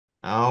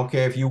I don't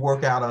care if you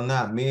work out or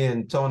not. Me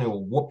and Tony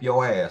will whoop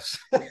your ass.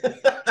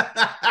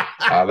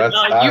 That's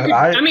You could,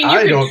 I mean, you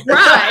I could don't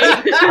try.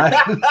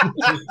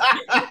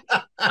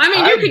 I I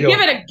mean, you I could give don't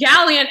it a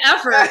gallant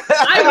effort.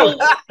 I I will,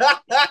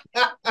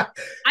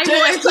 I will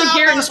Jazz actually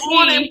time is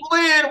on and guarantee.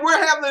 blend.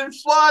 We're having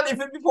fun.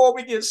 Even before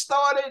we get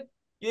started,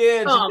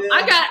 yeah, Janelle,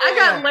 I got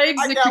yeah, legs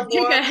I that got could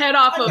kick a one. head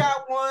off I of.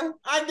 got one.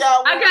 I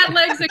got I got one.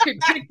 legs that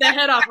could kick the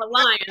head off a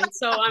lion.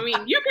 So I mean,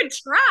 you could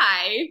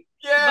try,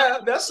 but Yeah,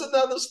 that's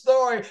another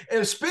story.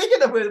 And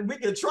speaking of it, we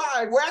can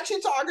try. We're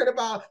actually talking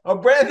about a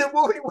brand new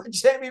movie with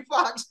Jamie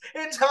Foxx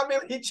and Tommy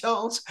Lee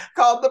Jones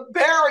called The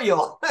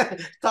Burial.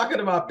 Talking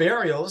about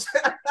burials.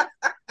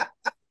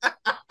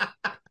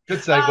 good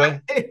Uh,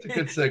 segue. It's a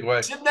good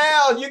segue.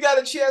 Janelle, you got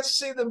a chance to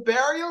see The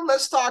Burial?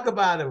 Let's talk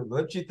about it.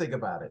 What you think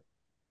about it?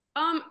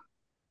 um,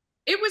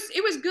 it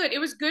was good. It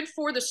was good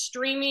for the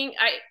streaming.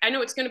 I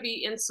know it's going to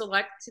be in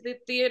select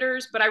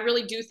theaters, but I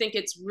really do think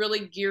it's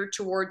really geared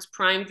towards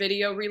Prime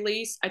Video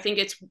release. I think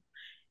it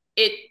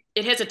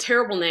it has a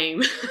terrible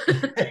name.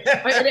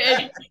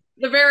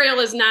 The Burial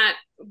is not,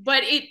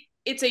 but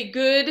it's a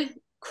good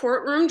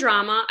courtroom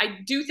drama. I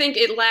do think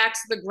it lacks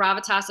the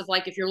gravitas of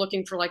like if you're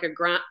looking for like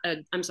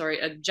I'm sorry,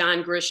 a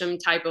John Grisham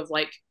type of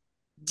like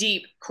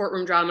deep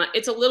courtroom drama.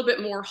 It's a little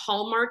bit more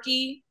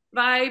hallmarky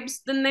vibes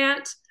than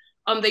that.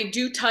 They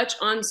do touch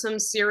on some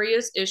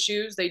serious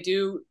issues. They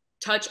do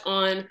touch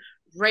on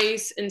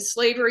race and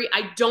slavery.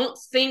 I don't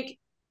think,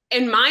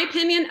 in my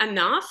opinion,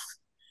 enough.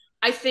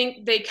 I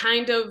think they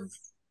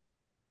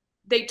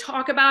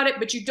talk about it,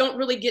 but you don't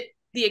really get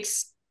the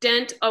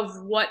extent of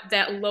what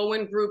that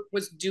Lowen group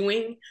was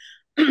doing,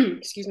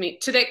 excuse me,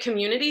 to that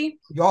community.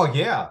 Oh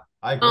yeah,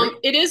 I agree.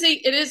 It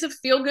is a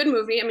feel good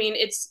movie. I mean,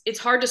 it's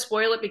hard to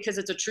spoil it because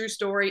it's a true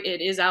story.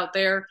 It is out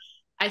there.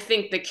 I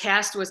think the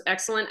cast was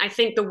excellent. I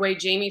think the way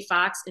Jamie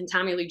Foxx and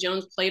Tommy Lee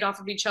Jones played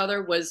off of each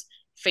other was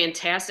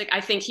fantastic.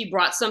 I think he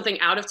brought something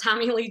out of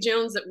Tommy Lee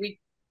Jones that we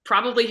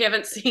probably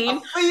haven't I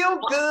seen feel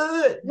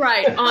good.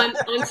 right on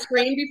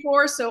screen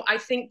before. So I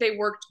think they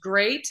worked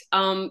great.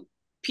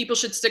 People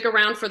should stick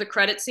around for the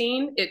credit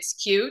scene. It's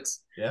cute.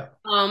 Yeah.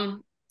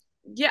 Um,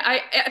 yeah,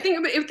 I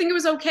think it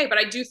was okay, but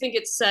I do think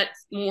it's set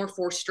more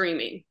for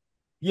streaming.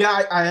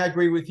 Yeah, I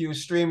agree with you.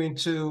 Streaming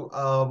too.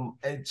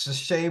 It's a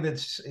shame.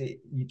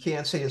 You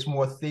can't say it's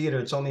more theater.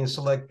 It's only in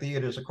select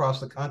theaters across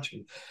the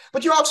country.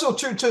 But you're also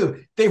true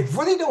too. They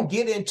really don't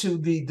get into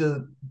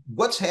the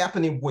what's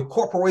happening with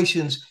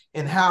corporations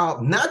and how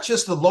not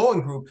just the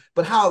Lowen group,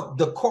 but how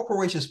the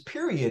corporations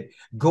period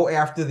go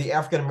after the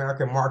African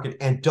American market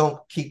and don't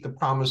keep the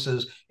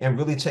promises and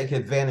really take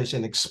advantage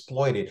and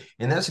exploit it.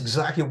 And that's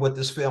exactly what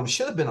this film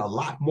should have been a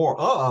lot more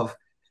of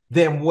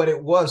than what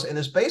it was. And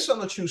it's based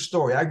on a true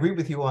story. I agree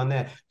with you on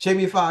that.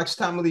 Jamie Foxx,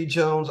 Tommy Lee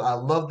Jones, I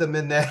love them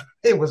in that.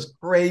 It was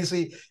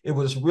crazy. It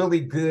was really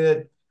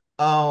good.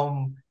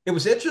 It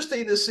was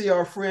interesting to see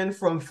our friend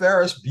from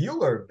Ferris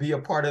Bueller be a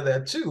part of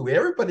that too.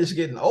 Everybody's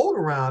getting old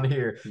around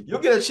here. You'll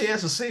get a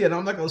chance to see it.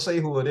 I'm not going to say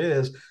who it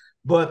is,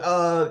 but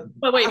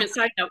But wait a minute,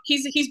 side note.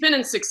 He's been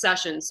in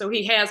Succession, so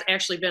he has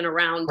actually been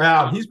around.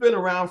 wow, he's been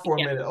around for a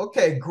Yeah. minute.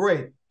 Okay,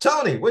 great.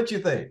 Tony, what you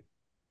think?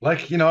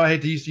 Like, I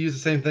hate to use the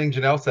same thing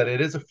Janelle said.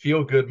 It is a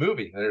feel good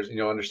movie. There's,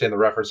 understand the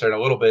reference there in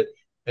a little bit.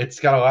 It's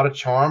got a lot of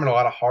charm and a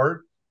lot of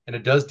heart, and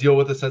it does deal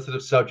with a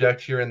sensitive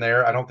subject here and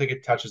there. I don't think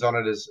it touches on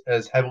it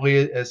as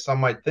heavily as some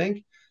might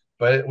think,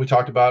 but we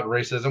talked about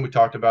racism. We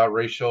talked about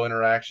racial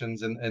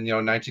interactions in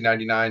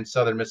 1999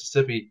 Southern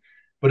Mississippi,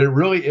 but it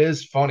really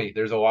is funny.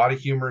 There's a lot of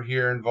humor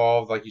here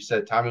involved. Like you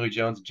said, Tommy Lee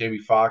Jones and Jamie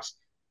Foxx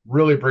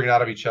really bring it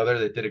out of each other.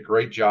 They did a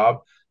great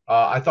job.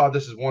 I thought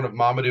this is one of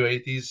Mamoudou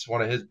Athie's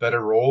one of his better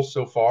roles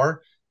so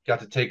far. Got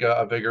to take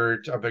a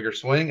bigger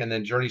swing, and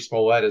then Jurnee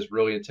Smollett is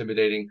really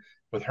intimidating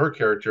with her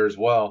character as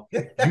well.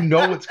 You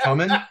know what's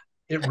coming.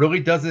 It really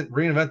doesn't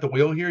reinvent the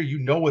wheel here. You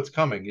know what's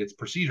coming. It's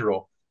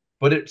procedural,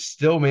 but it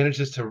still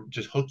manages to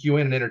just hook you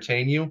in and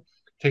entertain you.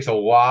 Takes a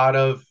lot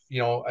of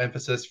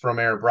emphasis from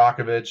Aaron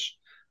Brockovich,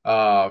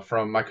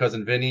 from My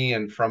Cousin Vinny,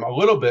 and from a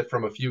little bit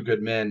from A Few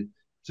Good Men.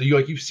 So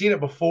you've seen it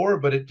before,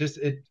 but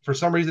it for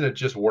some reason it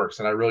just works,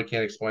 and I really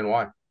can't explain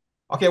why.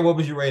 Okay, what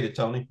was you rated,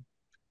 Tony?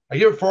 I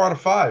give it 4 out of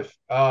 5.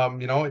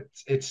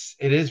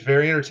 It is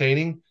very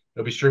entertaining.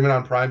 It'll be streaming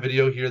on Prime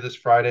Video here this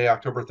Friday,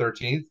 October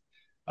 13th.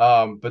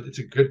 But it's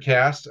a good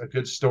cast, a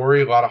good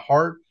story, a lot of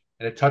heart,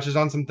 and it touches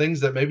on some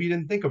things that maybe you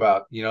didn't think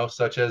about,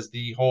 such as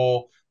the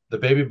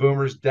baby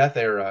boomers death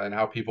era and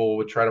how people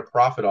would try to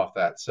profit off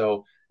that.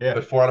 So, Yeah.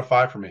 but 4 out of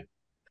 5 for me.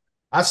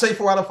 I say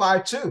 4 out of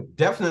 5 too.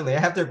 Definitely. I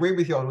have to agree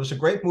with you. It was a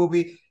great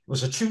movie. It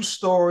was a true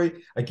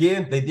story.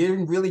 Again, they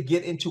didn't really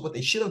get into what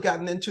they should have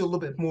gotten into a little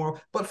bit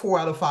more, but 4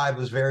 out of 5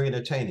 was very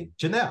entertaining.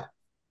 Janelle.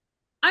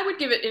 I would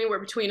give it anywhere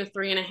between a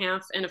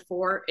 3.5 and a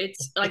 4.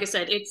 It's like I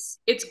said, it's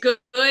good.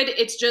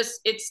 It's just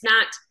it's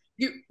not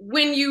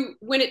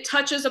when it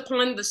touches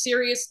upon the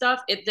serious stuff,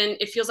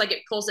 it feels like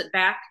it pulls it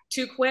back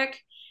too quick.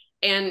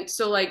 And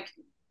so like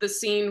the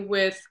scene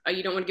with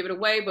you don't want to give it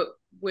away, but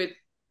with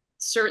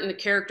certain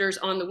characters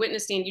on the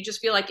witness stand, you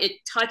just feel like it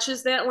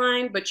touches that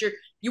line, but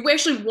you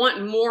actually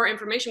want more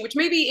information, which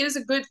maybe is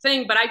a good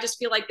thing, but I just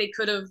feel like they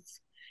could have,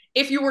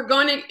 if you were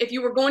going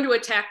to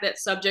attack that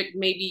subject,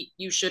 maybe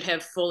you should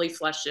have fully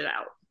fleshed it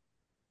out.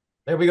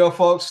 There we go,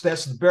 folks.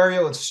 That's The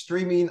Burial. It's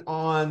streaming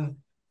on,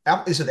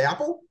 is it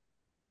Apple?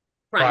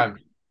 Prime.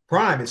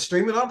 Prime. It's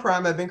streaming on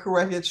Prime. I've been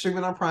corrected. It's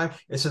streaming on Prime.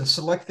 It's in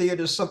select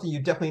theaters, something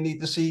you definitely need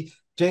to see.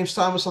 James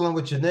Thomas along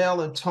with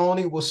Janelle and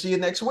Tony. We'll see you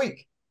next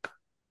week.